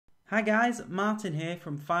Hi guys, Martin here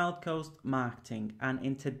from Filed Coast Marketing, and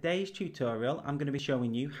in today's tutorial I'm going to be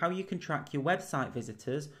showing you how you can track your website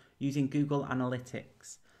visitors using Google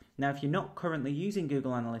Analytics. Now if you're not currently using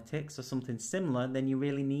Google Analytics or something similar, then you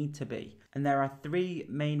really need to be. And there are three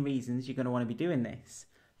main reasons you're going to want to be doing this.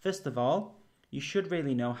 First of all, you should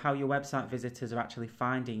really know how your website visitors are actually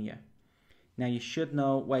finding you. Now you should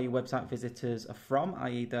know where your website visitors are from,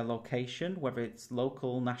 i.e. their location, whether it's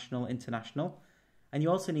local, national, international. And you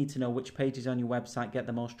also need to know which pages on your website get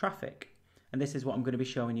the most traffic. And this is what I'm going to be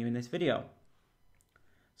showing you in this video.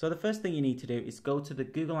 So the first thing you need to do is go to the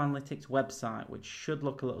Google Analytics website, which should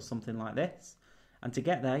look a little something like this. And to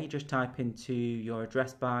get there, you just type into your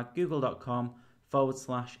address bar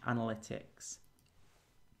google.com/analytics.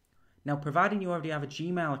 Now, providing you already have a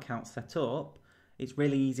Gmail account set up, it's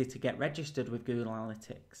really easy to get registered with Google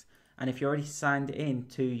Analytics. And if you're already signed in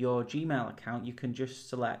to your Gmail account, you can just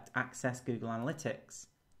select Access Google Analytics.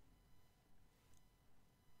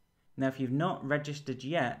 Now, if you've not registered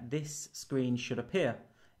yet, this screen should appear.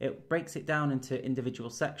 It breaks it down into individual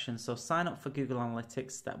sections. So sign up for Google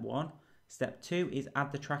Analytics, step 1. Step 2 is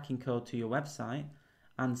add the tracking code to your website.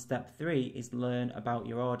 And step 3 is learn about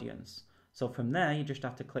your audience. So from there, you just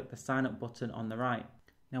have to click the sign up button on the right.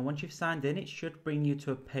 Now, once you've signed in, it should bring you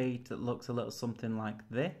to a page that looks a little something like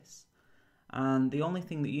this. And the only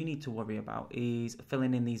thing that you need to worry about is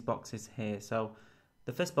filling in these boxes here. So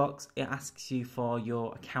the first box, it asks you for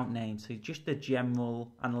your account name. So just the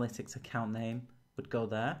general analytics account name would go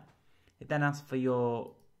there. It then asks for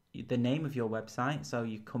the name of your website, so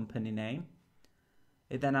your company name.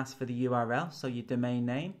 It then asks for the URL, so your domain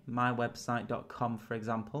name, mywebsite.com for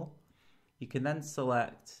example. You can then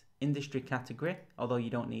select industry category, although you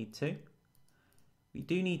don't need to. What you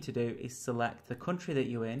do need to do is select the country that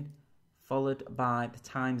you're in, followed by the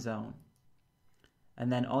time zone. And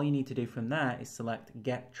then all you need to do from there is select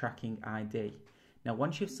Get Tracking ID. Now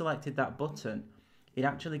once you've selected that button, it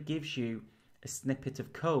actually gives you a snippet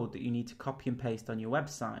of code that you need to copy and paste on your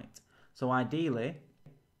website. So ideally,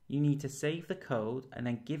 you need to save the code and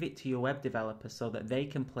then give it to your web developer so that they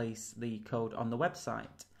can place the code on the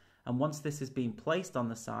website. And once this has been placed on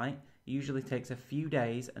the site, it usually takes a few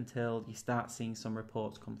days until you start seeing some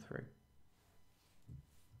reports come through.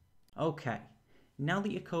 Okay, now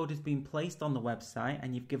that your code has been placed on the website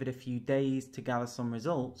and you've given it a few days to gather some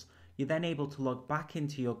results, you're then able to log back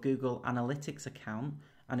into your Google Analytics account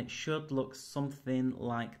and it should look something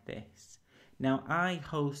like this. Now I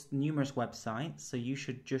host numerous websites, so you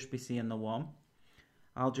should just be seeing the one.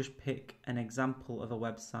 I'll just pick an example of a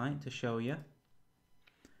website to show you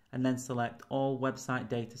and then select all website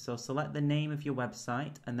data. So select the name of your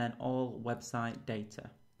website and then all website data.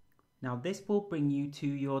 Now this will bring you to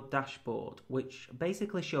your dashboard, which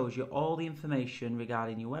basically shows you all the information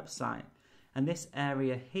regarding your website. And this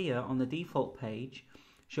area here on the default page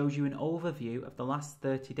shows you an overview of the last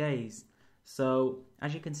 30 days. So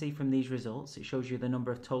as you can see from these results, it shows you the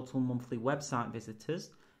number of total monthly website visitors.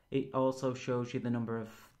 It also shows you the number of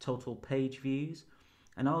total page views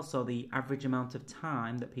and also the average amount of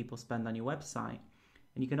time that people spend on your website.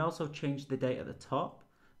 And you can also change the date at the top.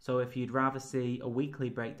 So if you'd rather see a weekly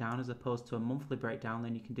breakdown as opposed to a monthly breakdown,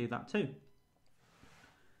 then you can do that too.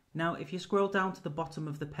 Now, if you scroll down to the bottom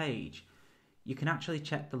of the page, you can actually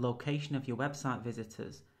check the location of your website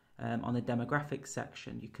visitors on the demographics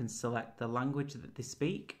section. You can select the language that they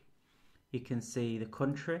speak. You can see the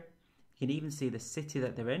country. You can even see the city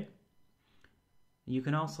that they're in. You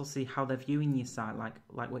can also see how they're viewing your site, like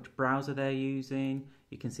which browser they're using.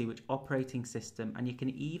 You can see which operating system, and you can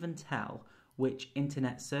even tell which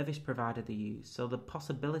internet service provider they use. So the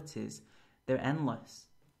possibilities, they're endless.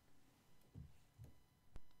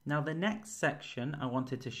 Now the next section I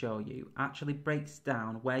wanted to show you actually breaks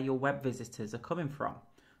down where your web visitors are coming from.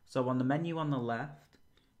 So on the menu on the left,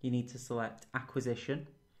 you need to select acquisition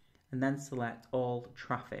and then select all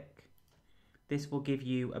traffic. This will give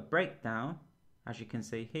you a breakdown, as you can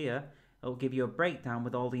see here. It will give you a breakdown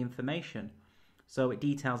with all the information. So it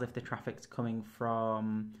details if the traffic's coming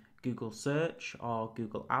from Google search or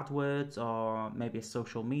Google AdWords or maybe a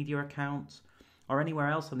social media account or anywhere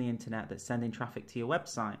else on the internet that's sending traffic to your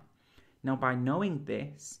website. Now by knowing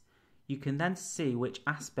this, you can then see which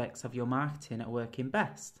aspects of your marketing are working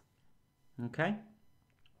best. Okay?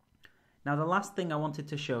 Now the last thing I wanted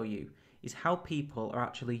to show you is how people are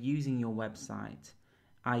actually using your website,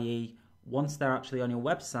 i.e. once they're actually on your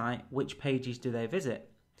website, which pages do they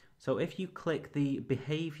visit? So if you click the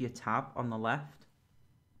behavior tab on the left,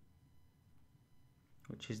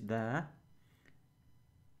 which is there,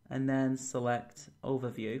 and then select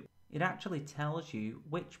overview, it actually tells you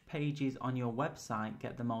which pages on your website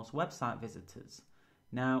get the most website visitors.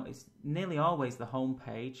 Now, it's nearly always the home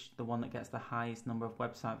page, the one that gets the highest number of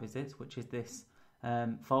website visits, which is this /.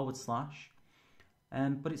 But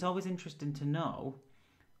it's always interesting to know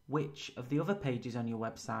which of the other pages on your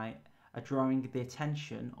website are drawing the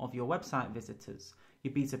attention of your website visitors.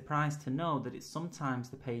 You'd be surprised to know that it's sometimes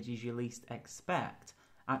the pages you least expect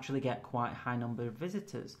actually get quite a high number of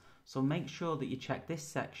visitors. So make sure that you check this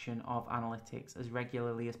section of analytics as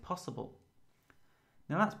regularly as possible.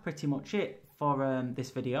 Now that's pretty much it for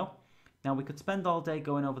this video. Now we could spend all day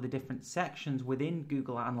going over the different sections within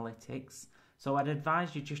Google Analytics, so I'd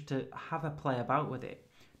advise you just to have a play about with it.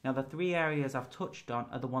 Now the 3 areas I've touched on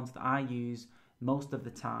are the ones that I use most of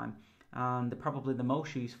the time, and they're probably the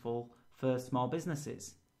most useful for small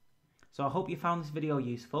businesses. So I hope you found this video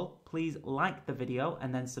useful. Please like the video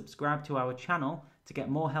and then subscribe to our channel to get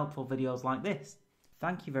more helpful videos like this.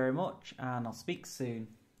 Thank you very much, and I'll speak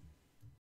soon.